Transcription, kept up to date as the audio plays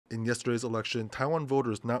In yesterday's election, Taiwan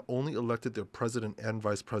voters not only elected their president and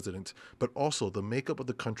vice president, but also the makeup of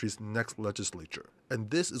the country's next legislature.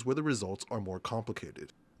 And this is where the results are more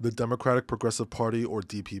complicated. The Democratic Progressive Party, or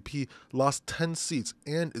DPP, lost 10 seats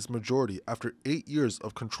and its majority after 8 years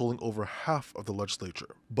of controlling over half of the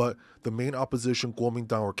legislature. But the main opposition,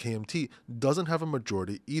 Kuomintang or KMT, doesn't have a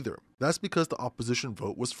majority either. That's because the opposition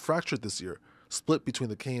vote was fractured this year, split between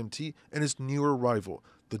the KMT and its newer rival,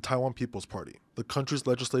 the Taiwan People's Party. The country's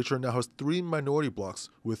legislature now has 3 minority blocks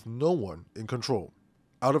with no one in control.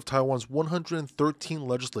 Out of Taiwan's 113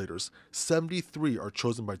 legislators, 73 are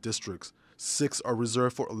chosen by districts, 6 are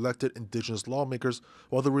reserved for elected indigenous lawmakers,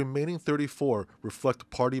 while the remaining 34 reflect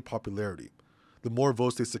party popularity. The more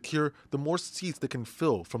votes they secure, the more seats they can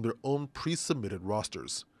fill from their own pre-submitted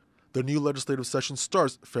rosters. The new legislative session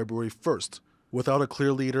starts February 1st. Without a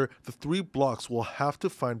clear leader, the 3 blocs will have to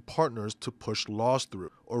find partners to push laws through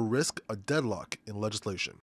or risk a deadlock in legislation.